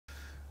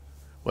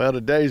Well,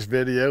 today's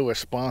video is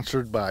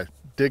sponsored by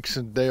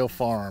Dixondale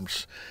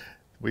Farms.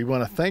 We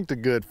want to thank the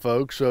good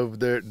folks over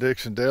there at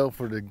Dixondale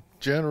for the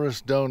generous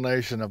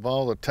donation of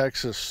all the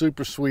Texas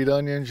super sweet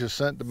onions you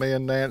sent to me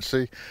and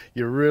Nancy.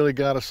 You really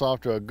got us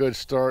off to a good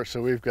start,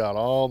 so we've got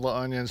all the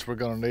onions we're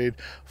going to need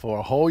for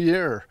a whole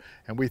year,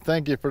 and we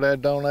thank you for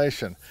that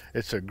donation.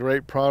 It's a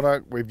great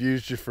product. We've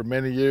used you for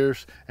many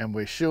years, and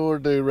we sure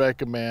do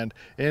recommend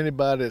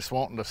anybody that's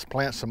wanting to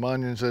plant some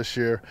onions this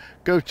year,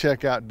 go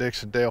check out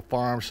Dixondale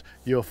Farms.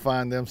 You'll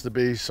find them to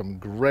be some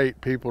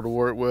great people to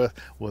work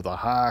with a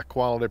high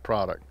quality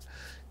product.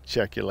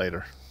 Check you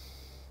later.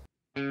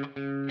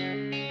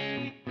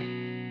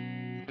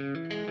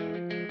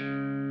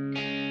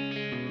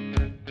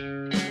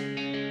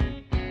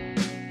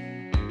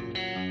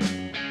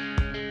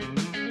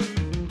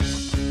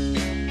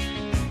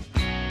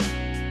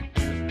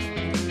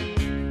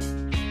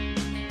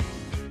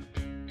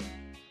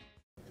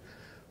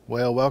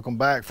 Well, welcome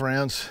back,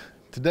 friends.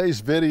 Today's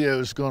video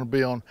is going to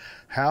be on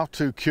how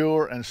to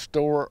cure and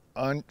store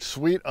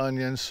sweet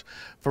onions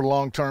for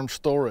long-term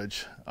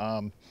storage.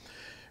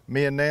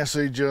 Me and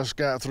Nancy just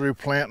got through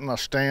planting a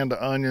stand of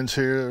onions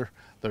here.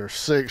 There's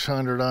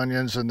 600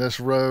 onions in this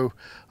row.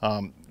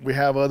 We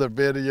have other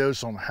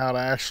videos on how to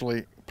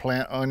actually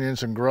plant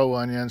onions and grow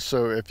onions.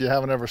 So if you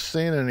haven't ever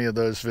seen any of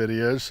those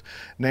videos,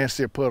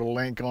 Nancy will put a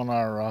link on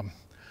our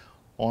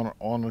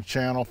on the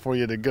channel for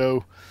you to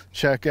go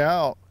check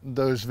out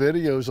those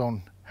videos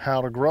on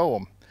how to grow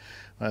them.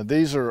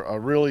 These are a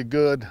really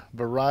good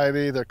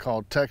variety. They're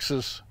called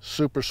Texas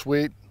Super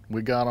Sweet.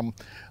 We got them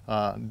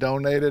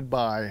donated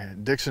by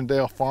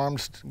Dixondale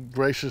Farms,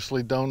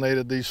 graciously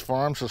donated these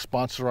farms to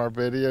sponsor our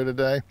video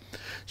today.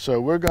 So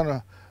we're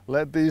gonna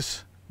let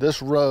this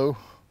row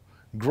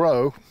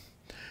grow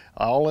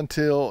all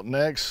until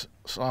next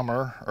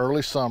summer,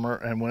 early summer,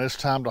 and when it's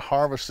time to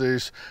harvest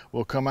these,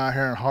 we'll come out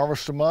here and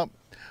harvest them up.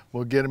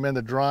 We'll get them in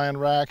the drying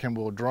rack and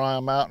we'll dry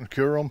them out and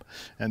cure them,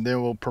 and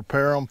then we'll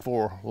prepare them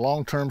for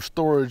long-term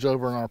storage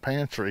over in our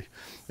pantry.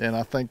 And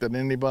I think that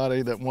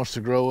anybody that wants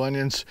to grow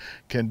onions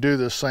can do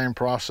the same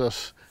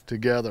process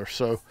together.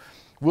 So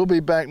we'll be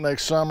back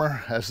next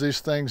summer as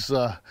these things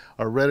are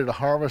ready to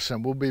harvest,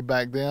 and we'll be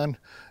back then,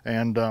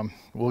 and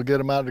we'll get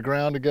them out of the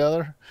ground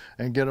together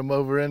and get them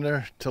over in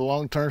there to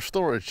long-term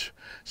storage.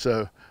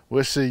 So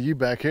we'll see you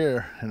back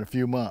here in a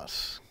few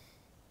months.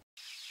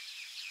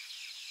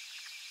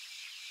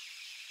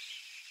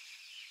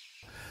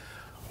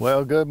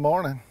 Well, good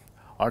morning.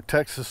 Our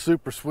Texas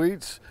Super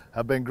Sweets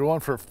have been growing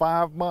for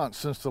 5 months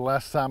since the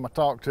last time I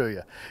talked to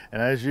you.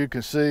 And as you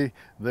can see,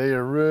 they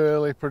are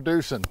really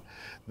producing.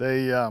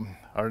 They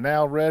are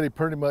now ready,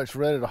 pretty much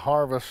ready to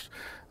harvest.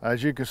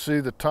 As you can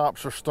see, the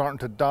tops are starting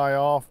to die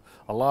off.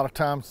 A lot of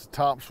times the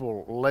tops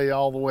will lay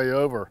all the way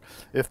over.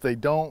 If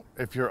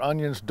your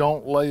onions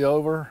don't lay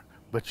over,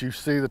 but you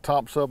see the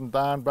tops of them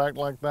dying back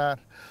like that,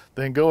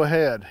 then go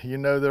ahead. You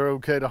know they're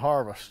okay to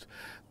harvest.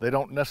 They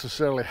don't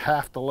necessarily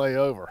have to lay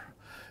over.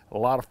 A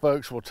lot of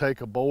folks will take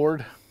a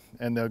board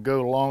and they'll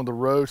go along the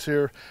rows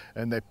here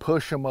and they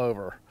push them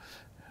over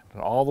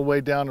all the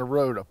way down the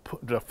road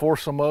to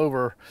force them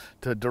over,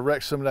 to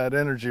direct some of that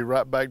energy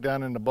right back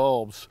down in the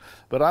bulbs.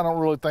 But I don't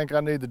really think I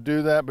need to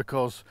do that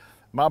because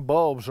my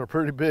bulbs are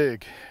pretty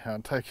big.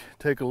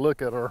 Take a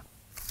look at our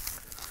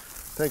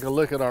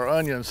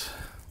onions.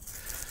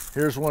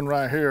 Here's one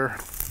right here.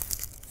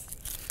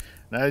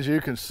 Now, as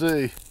you can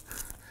see,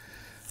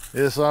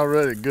 it's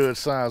already a good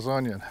size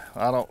onion.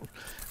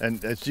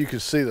 And as you can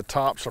see, the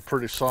tops are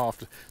pretty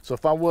soft. So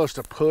if I was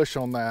to push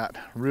on that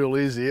real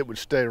easy, it would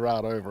stay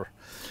right over.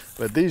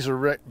 But these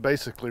are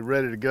basically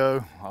ready to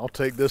go. I'll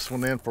take this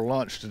one in for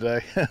lunch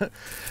today.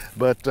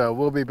 But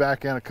we'll be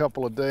back in a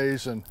couple of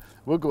days, and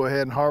we'll go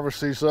ahead and harvest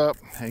these up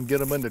and get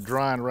them into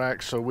drying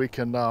racks so we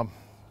can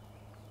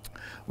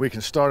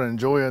start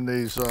enjoying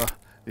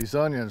these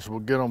onions.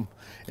 We'll get them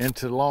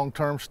into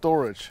long-term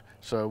storage.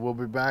 So we'll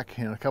be back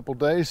in a couple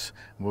days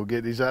and we'll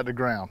get these out of the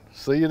ground.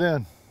 See you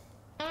then.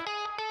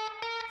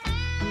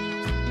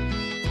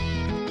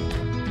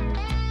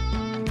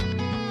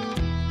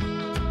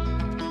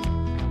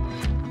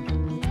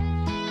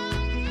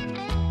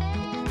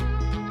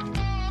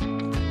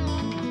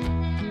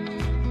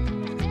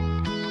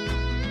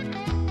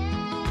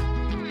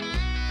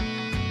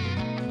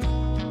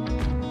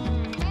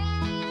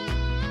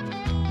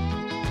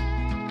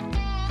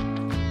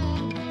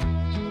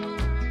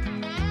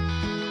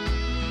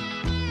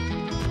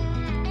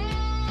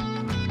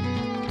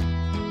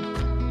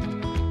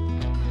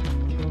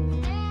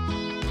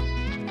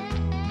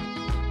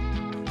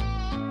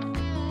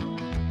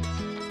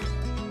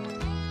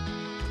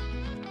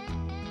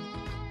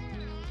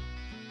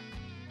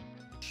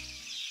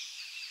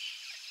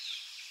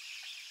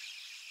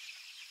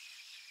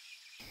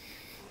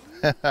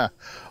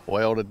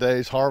 Well,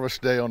 today's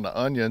harvest day on the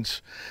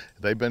onions.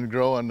 They've been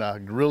growing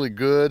really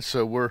good,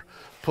 so we're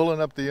pulling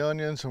up the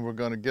onions and we're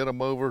going to get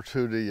them over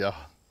to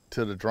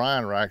the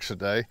drying racks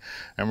today,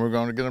 and we're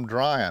going to get them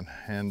drying.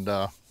 And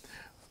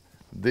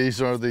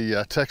these are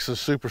the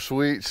Texas Super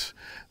Sweets.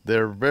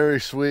 They're very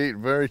sweet,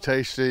 very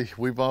tasty.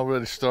 We've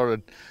already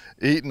started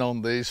eating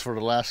on these for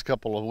the last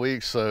couple of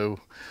weeks, so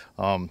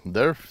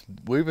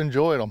we've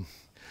enjoyed them.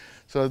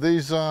 So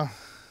these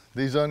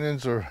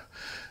onions are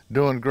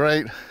doing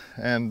great,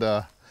 and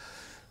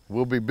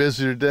we'll be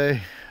busy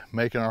today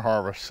making our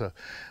harvest. So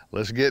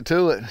let's get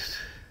to it.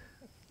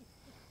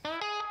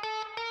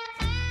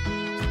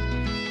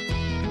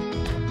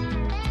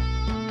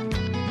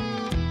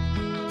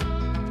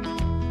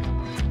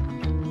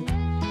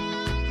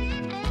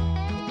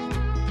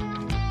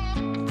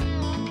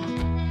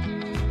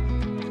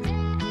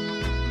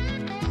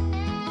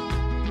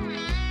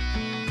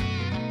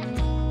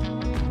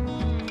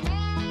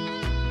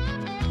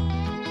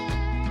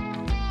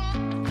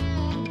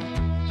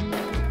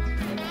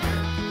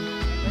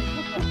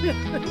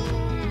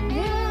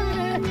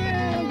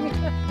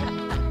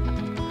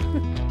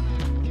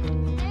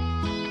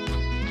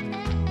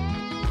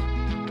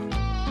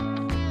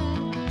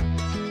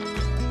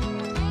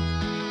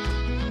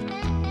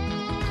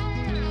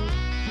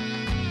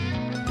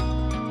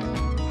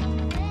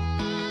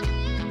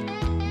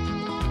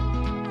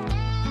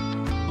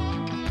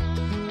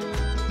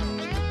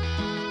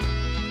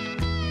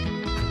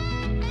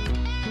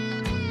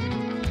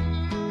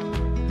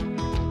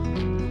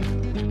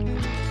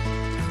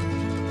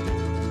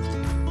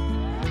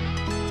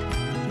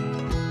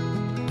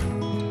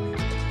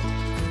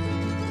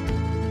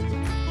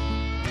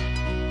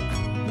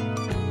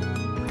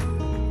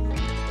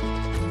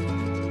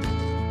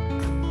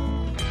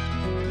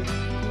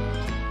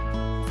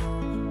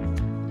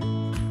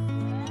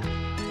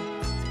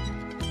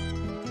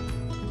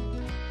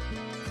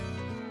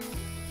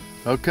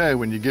 Okay,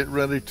 when you get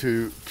ready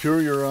to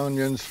cure your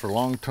onions for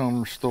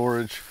long-term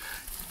storage,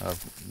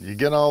 you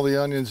get all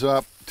the onions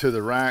up to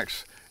the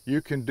racks.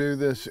 You can do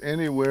this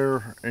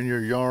anywhere in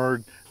your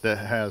yard that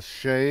has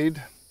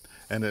shade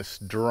and it's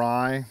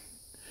dry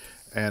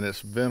and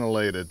it's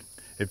ventilated.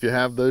 If you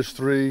have those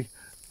three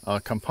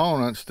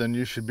components, then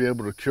you should be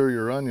able to cure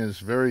your onions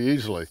very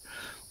easily.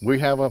 We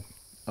have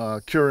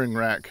a curing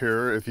rack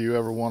here. If you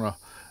ever want to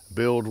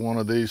build one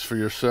of these for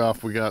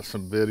yourself, we got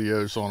some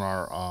videos on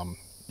our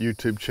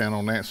YouTube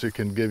channel. Nancy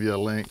can give you a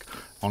link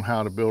on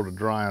how to build a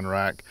drying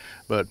rack.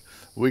 But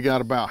we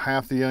got about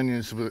half the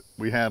onions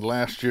we had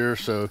last year,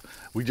 so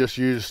we just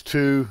used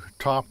 2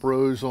 top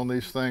rows on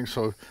these things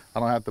so I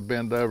don't have to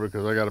bend over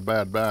because I got a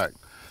bad back.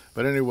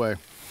 But anyway,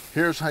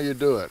 here's how you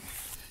do it.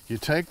 You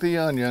take the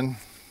onion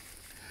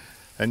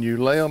and you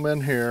lay them in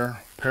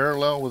here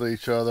parallel with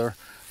each other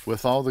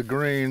with all the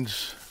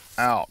greens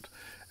out.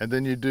 And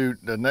then you do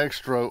the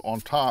next row on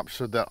top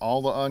so that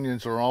all the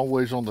onions are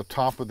always on the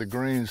top of the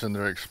greens and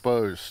they're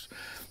exposed.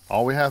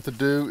 All we have to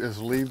do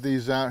is leave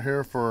these out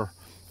here for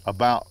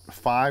about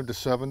 5 to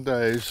 7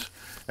 days.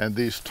 And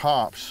these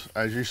tops,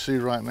 as you see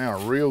right now,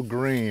 are real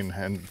green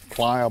and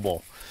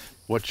pliable.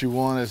 What you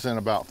want is in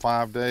about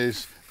 5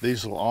 days,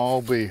 these will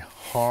all be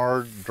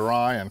hard,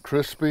 dry, and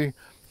crispy.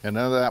 And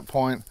at that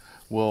point,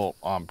 we'll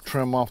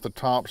trim off the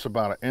tops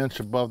about 1 inch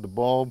above the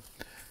bulb,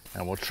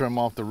 and we'll trim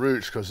off the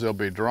roots because they'll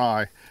be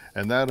dry.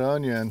 And that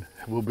onion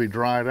will be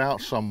dried out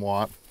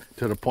somewhat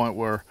to the point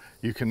where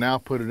you can now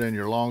put it in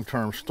your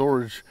long-term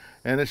storage,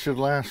 and it should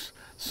last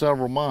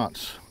several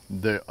months.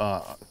 The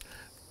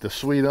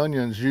sweet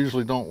onions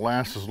usually don't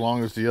last as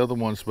long as the other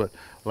ones, but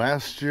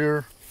last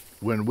year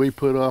when we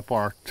put up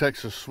our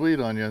Texas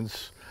sweet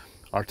onions,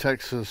 our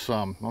Texas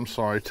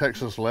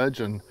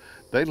Legend,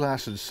 they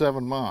lasted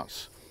 7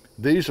 months.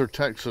 These are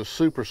Texas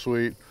Super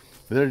Sweet.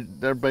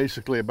 They're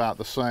basically about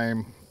the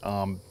same.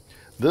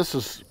 This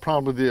is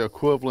probably the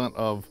equivalent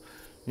of,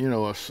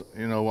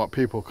 what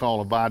people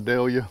call a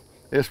Vidalia.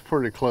 It's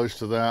pretty close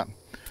to that.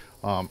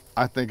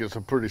 I think it's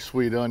a pretty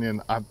sweet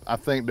onion. I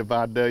think the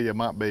Vidalia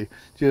might be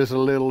just a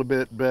little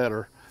bit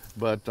better,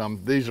 but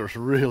these are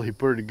really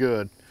pretty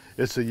good.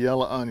 It's a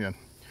yellow onion.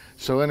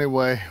 So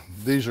anyway,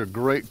 these are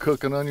great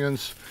cooking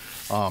onions.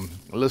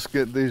 Let's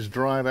get these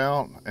dried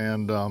out,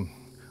 and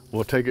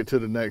we'll take it to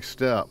the next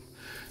step.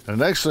 The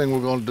next thing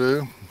we're going to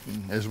do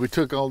is we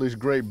took all these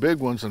great big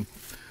ones and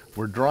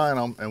we're drying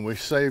them, and we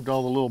saved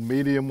all the little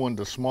medium ones,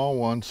 the small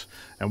ones,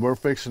 and we're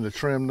fixing to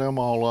trim them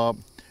all up,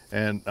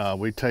 and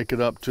we take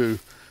it up to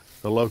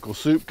the local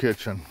soup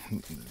kitchen.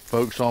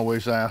 Folks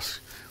always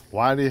ask,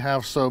 why do you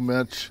have so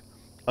much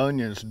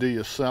onions? Do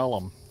you sell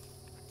them?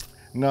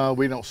 No,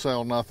 we don't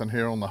sell nothing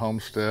here on the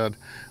homestead.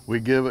 We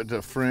give it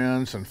to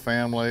friends and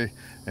family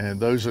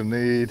and those in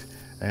need.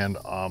 And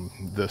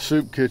the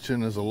soup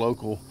kitchen is a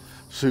local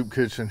soup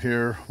kitchen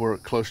here. We're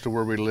close to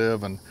where we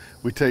live, and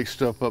we take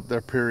stuff up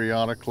there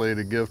periodically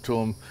to give to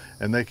them,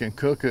 and they can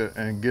cook it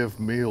and give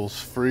meals,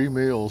 free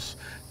meals,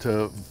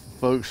 to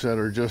folks that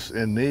are just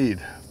in need,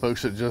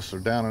 folks that just are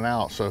down and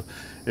out. So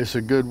it's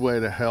a good way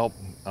to help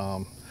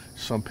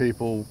some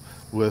people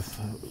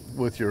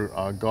with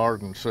your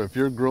garden. So if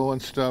you're growing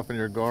stuff in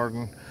your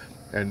garden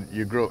and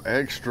you grow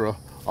extra,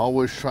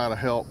 always try to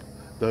help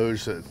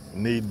those that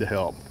need the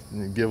help.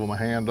 And give them a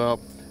hand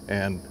up,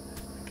 and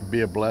it can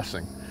be a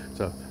blessing.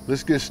 So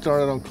let's get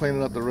started on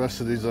cleaning up the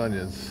rest of these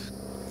onions.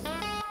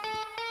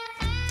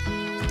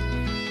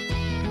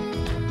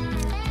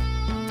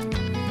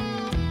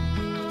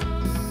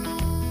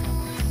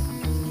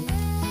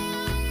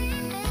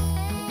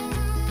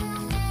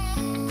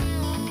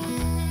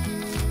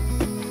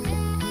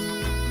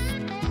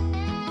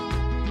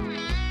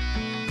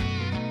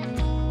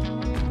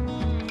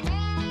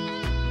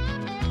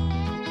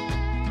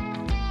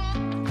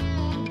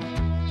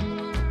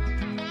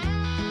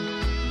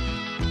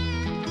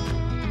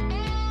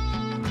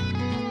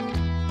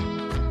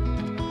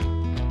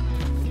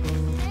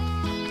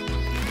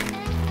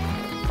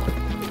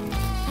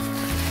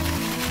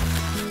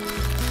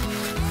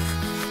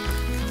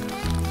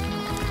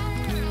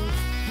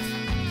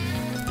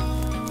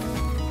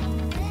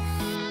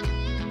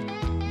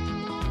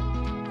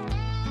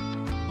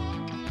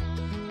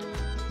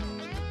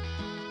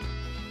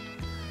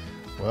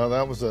 Well,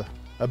 that was a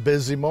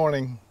busy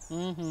morning.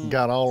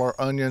 Got all our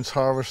onions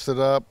harvested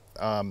up.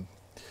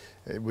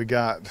 We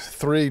got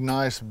 3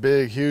 nice,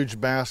 big, huge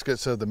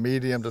baskets of the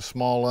medium to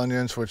small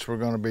onions, which we're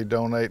going to be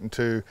donating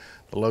to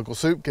the local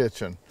soup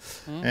kitchen.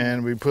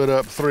 And we put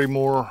up 3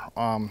 more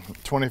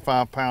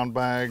 25-pound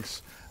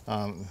bags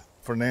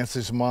for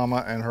Nancy's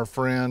mama and her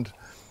friend,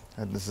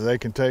 and so they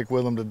can take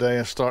with them today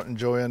and start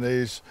enjoying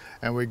these.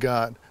 And we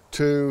got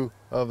 2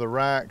 of the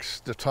racks,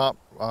 the top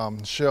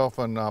shelf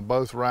and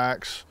both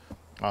racks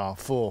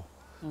full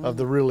of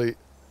the really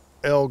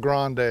El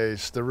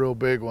Grandes, the real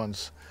big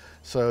ones.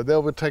 So they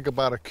will take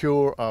about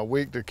a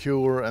week to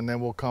cure, and then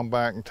we'll come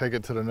back and take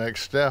it to the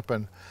next step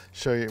and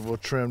show you. We'll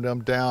trim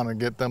them down and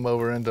get them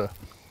over into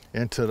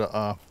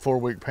the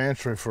 4-week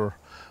pantry for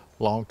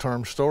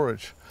long-term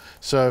storage.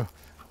 So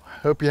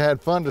hope you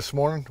had fun this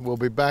morning. We'll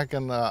be back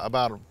in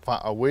about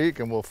a week,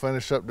 and we'll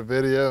finish up the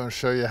video and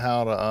show you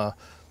how to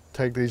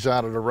take these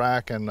out of the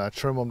rack and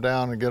trim them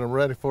down and get them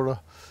ready for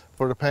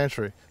the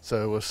pantry.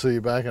 So we'll see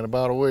you back in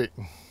about a week.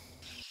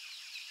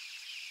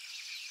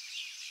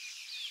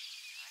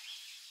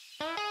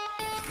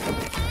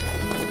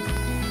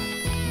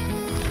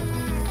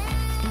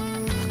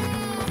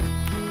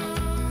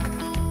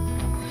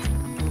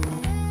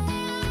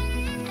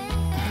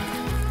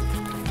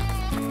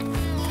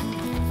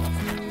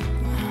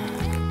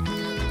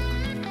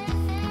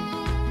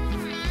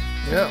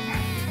 Yep,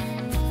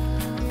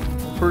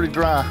 pretty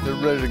dry. They're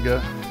ready to go.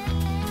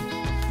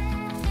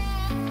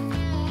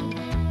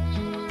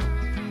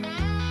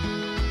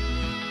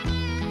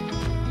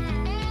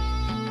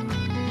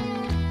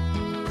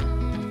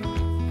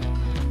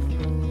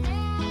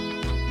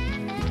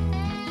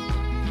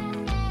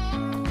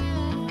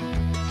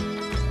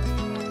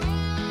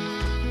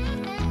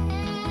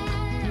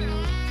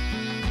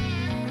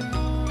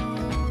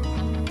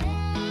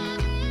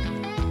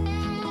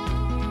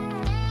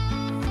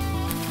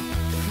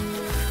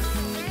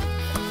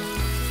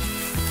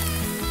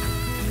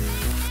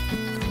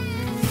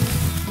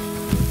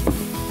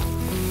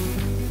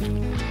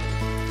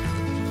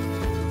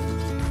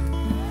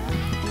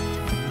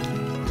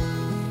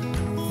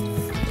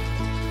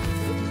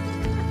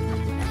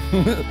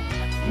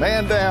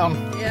 Man down.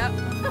 Yep.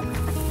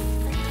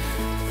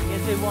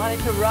 Guess they wanted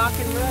to rock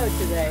and roll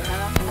today,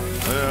 huh?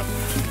 Yeah.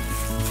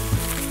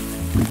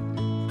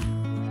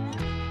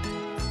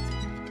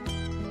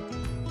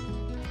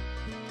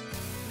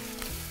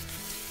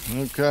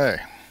 Okay.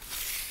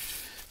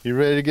 You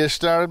ready to get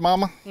started,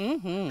 Mama?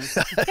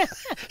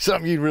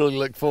 Something you really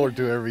look forward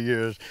to every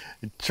year is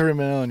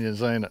trimming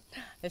onions, ain't it?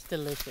 It's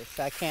delicious.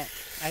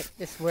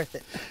 It's worth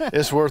it.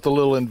 It's worth a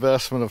little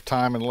investment of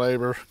time and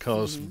labor,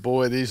 because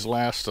boy, these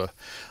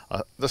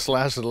this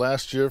lasted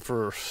last year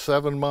for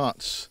 7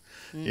 months,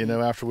 you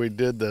know, after we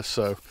did this.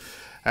 So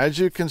as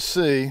you can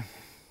see,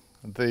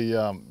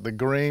 the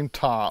green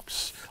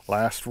tops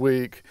last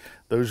week,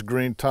 those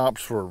green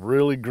tops were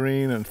really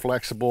green and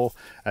flexible.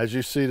 As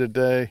you see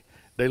today,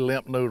 they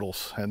limp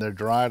noodles and they're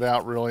dried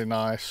out really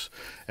nice.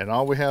 And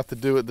all we have to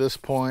do at this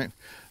point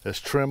is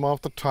trim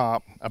off the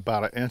top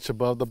about 1 inch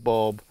above the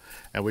bulb,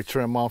 and we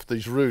trim off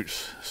these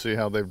roots. See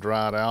how they've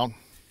dried out?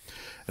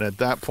 And at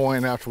that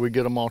point, after we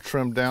get them all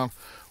trimmed down,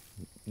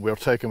 we'll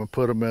take them and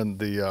put them in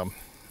the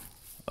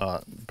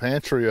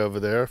pantry over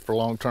there for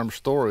long-term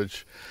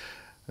storage.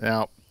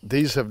 Now,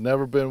 these have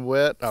never been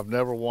wet. I've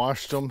never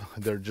washed them.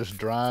 They're just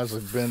dry as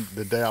they've been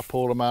the day I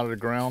pulled them out of the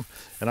ground,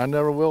 and I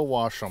never will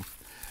wash them.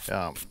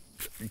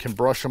 You can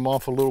brush them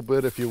off a little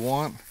bit if you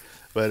want,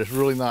 but it's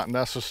really not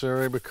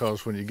necessary,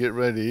 because when you get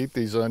ready to eat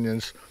these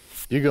onions,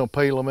 you're gonna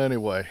peel them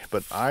anyway.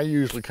 But I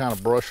usually kind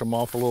of brush them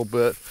off a little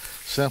bit,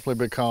 simply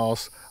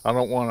because I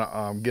don't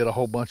wanna get a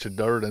whole bunch of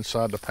dirt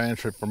inside the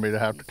pantry for me to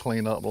have to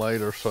clean up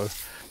later. So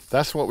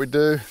that's what we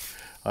do.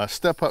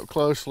 Step up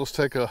close. Let's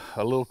take a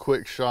little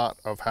quick shot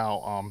of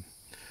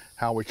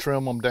how we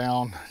trim them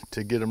down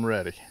to get them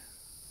ready.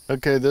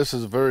 Okay, this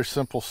is a very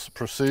simple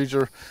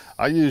procedure.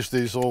 I use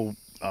these old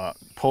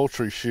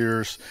poultry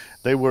shears.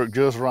 They work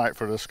just right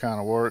for this kind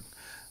of work,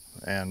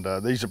 and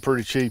these are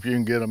pretty cheap. You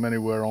can get them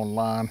anywhere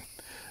online.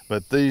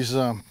 But these,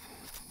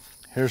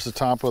 here's the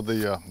top of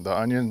the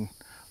onion.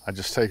 I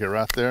just take it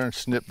right there and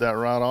snip that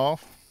right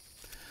off.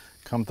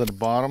 Come to the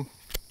bottom,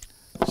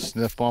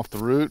 snip off the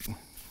root,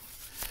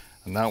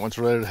 and that one's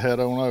ready to head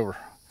on over.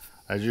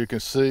 As you can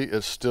see,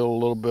 it's still a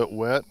little bit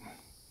wet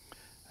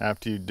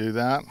after you do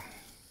that,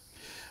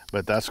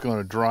 but that's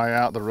going to dry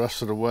out the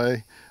rest of the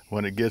way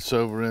when it gets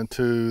over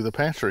into the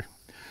pantry.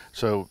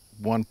 So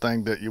one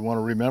thing that you want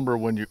to remember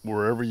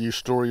wherever you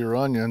store your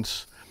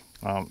onions,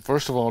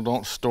 first of all,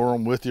 don't store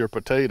them with your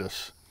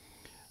potatoes.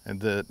 And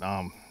that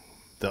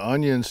the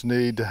onions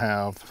need to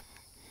have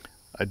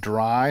a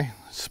dry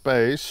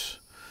space,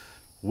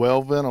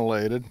 well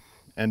ventilated,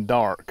 and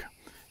dark.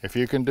 If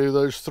you can do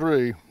those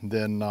 3,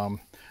 then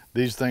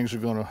these things are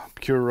going to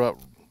cure up,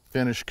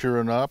 finish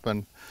curing up,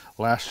 and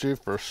last you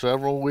for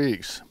several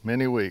weeks,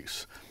 many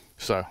weeks.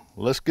 So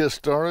let's get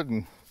started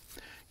and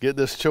get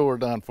this chore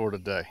done for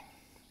today.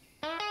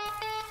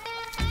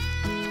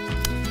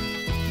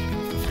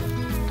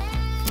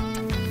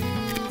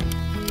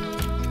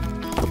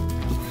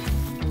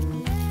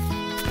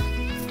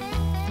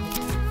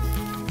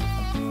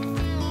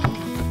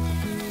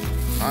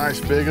 Nice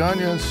big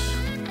onions.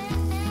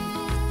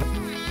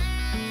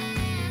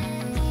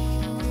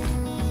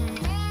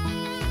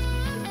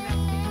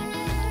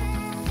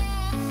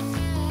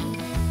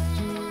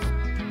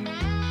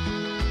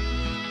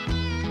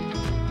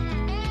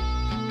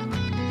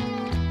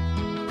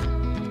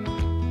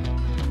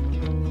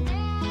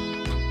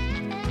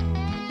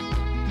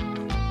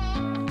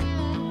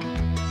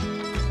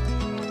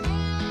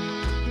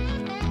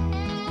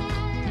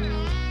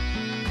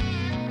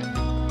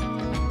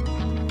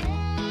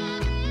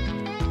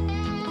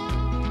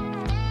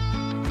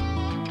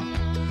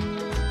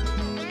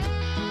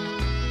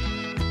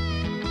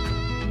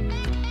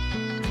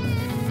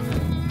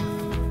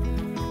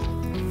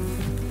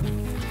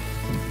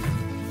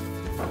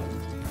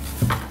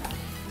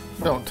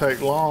 Don't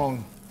take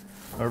long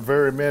or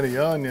very many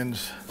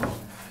onions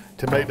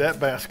to make that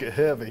basket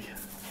heavy.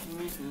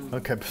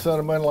 Okay, set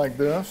them in like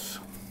this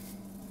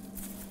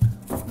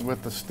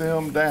with the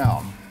stem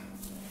down.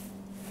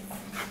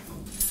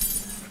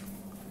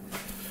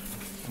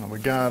 And we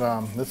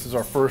got, this is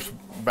our first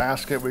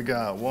basket. We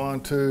got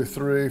 1, 2,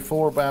 3,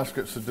 4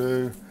 baskets to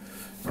do.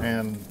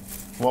 And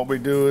what we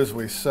do is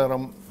we set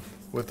them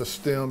with the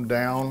stem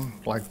down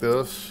like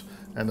this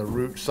and the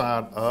root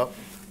side up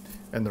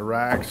in the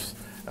racks.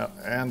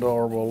 And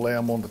or we'll lay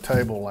them on the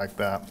table like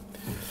that.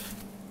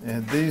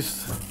 And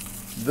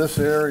this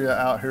area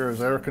out here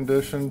is air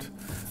conditioned.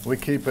 We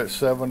keep it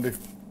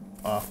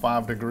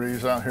 75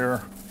 degrees out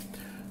here.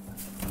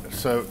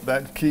 So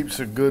that keeps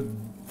a good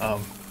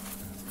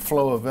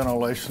flow of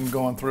ventilation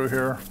going through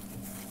here,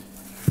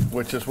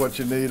 which is what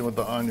you need with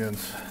the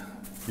onions.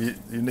 You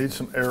need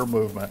some air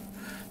movement.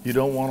 You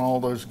don't want all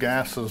those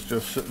gases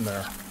just sitting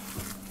there.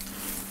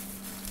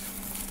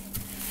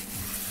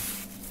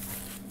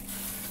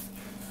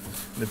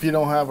 If you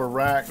don't have a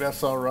rack,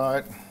 that's all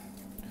right.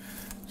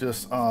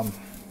 Just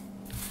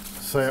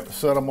set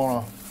them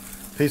on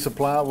a piece of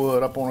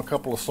plywood up on a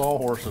couple of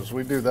sawhorses.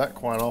 We do that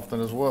quite often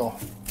as well.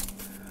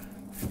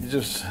 You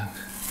just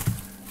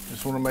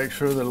want to make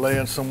sure they're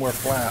laying somewhere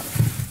flat.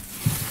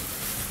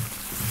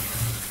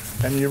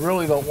 And you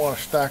really don't want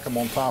to stack them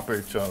on top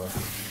of each other.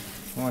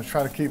 You want to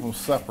try to keep them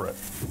separate.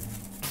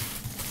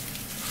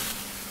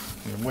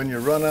 And when you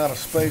run out of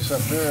space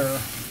up there,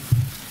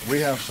 we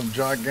have some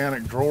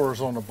gigantic drawers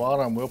on the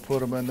bottom. We'll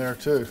put them in there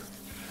too.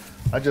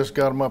 I just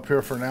got them up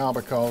here for now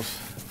because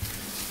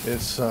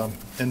it's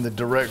in the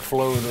direct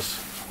flow of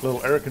this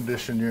little air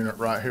conditioning unit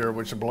right here,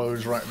 which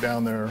blows right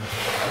down there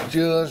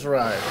just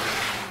right.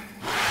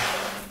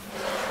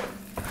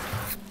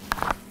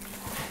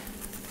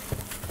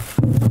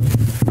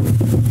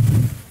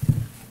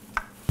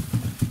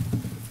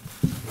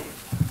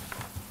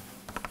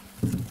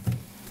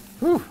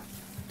 Whew,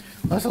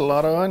 that's a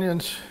lot of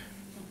onions.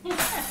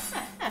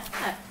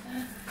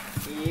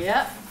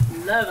 Yep,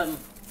 love them.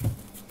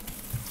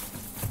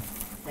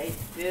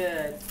 Tastes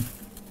good.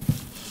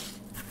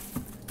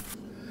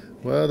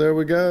 Well, there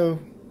we go.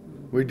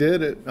 We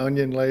did it,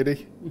 onion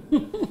lady.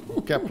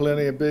 Got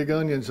plenty of big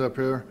onions up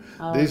here.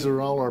 Oh. These are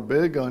all our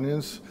big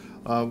onions.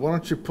 Why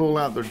don't you pull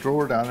out the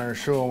drawer down there and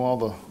show them all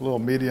the little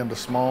medium to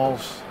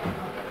smalls.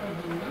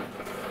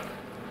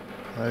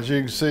 As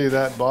you can see,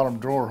 that bottom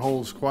drawer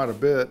holds quite a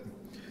bit.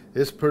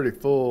 It's pretty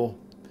full.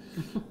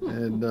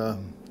 And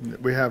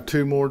we have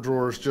 2 more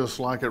drawers just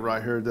like it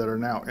right here that are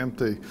now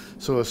empty.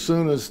 So as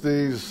soon as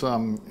these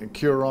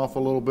cure off a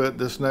little bit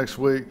this next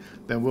week,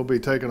 then we'll be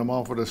taking them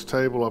off of this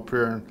table up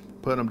here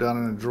and putting them down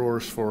in the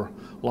drawers for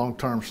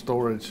long-term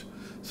storage.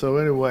 So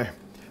anyway,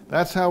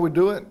 that's how we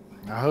do it.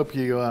 I hope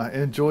you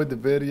enjoyed the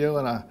video,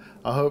 and I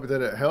hope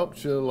that it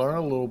helped you learn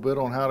a little bit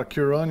on how to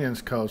cure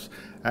onions, because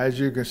as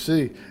you can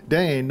see,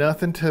 there ain't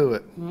nothing to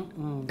it.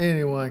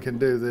 Anyone can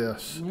do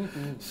this.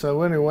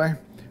 So anyway,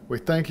 we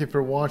thank you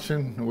for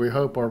watching, and we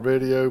hope our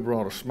video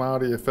brought a smile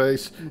to your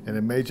face and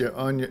it made your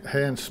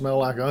hands smell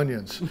like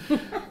onions.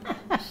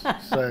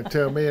 So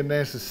until me and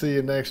Nancy see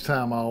you next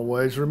time,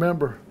 always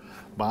remember,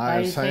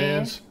 by His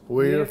hands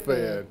we are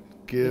fed.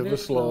 Give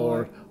us,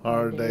 Lord,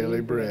 our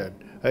daily bread.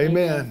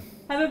 Amen.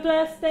 Have a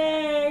blessed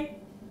day.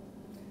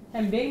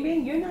 And Bing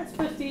Bing, you're not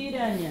supposed to eat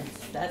onions.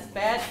 That's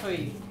bad for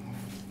you.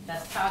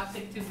 That's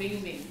toxic to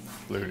Bing Bing.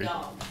 Ludi.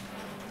 Dog.